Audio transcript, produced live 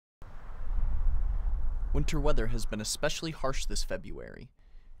Winter weather has been especially harsh this February,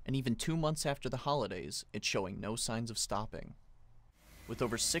 and even 2 months after the holidays, it's showing no signs of stopping. With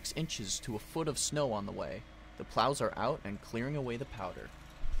over 6 inches to a foot of snow on the way, the plows are out and clearing away the powder.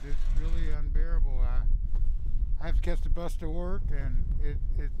 It's really unbearable. I have to catch the bus to work, and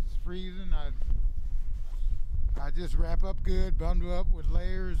it's freezing. I just wrap up good, bundle up with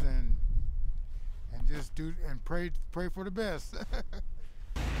layers, and just do and pray for the best.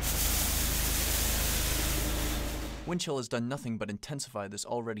 Wind chill has done nothing but intensify this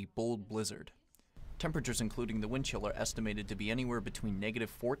already bold blizzard. Temperatures including the wind chill are estimated to be anywhere between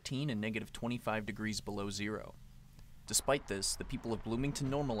 -14 and -25 degrees below zero. Despite this, the people of Bloomington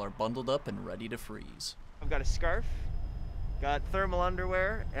Normal are bundled up and ready to freeze. I've got a scarf, got thermal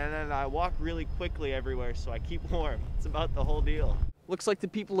underwear, and then I walk really quickly everywhere so I keep warm. It's about the whole deal. Looks like the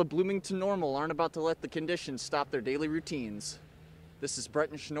people of Bloomington Normal aren't about to let the conditions stop their daily routines. This is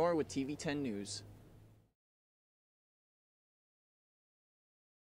Bretton Schnoor with TV10 News.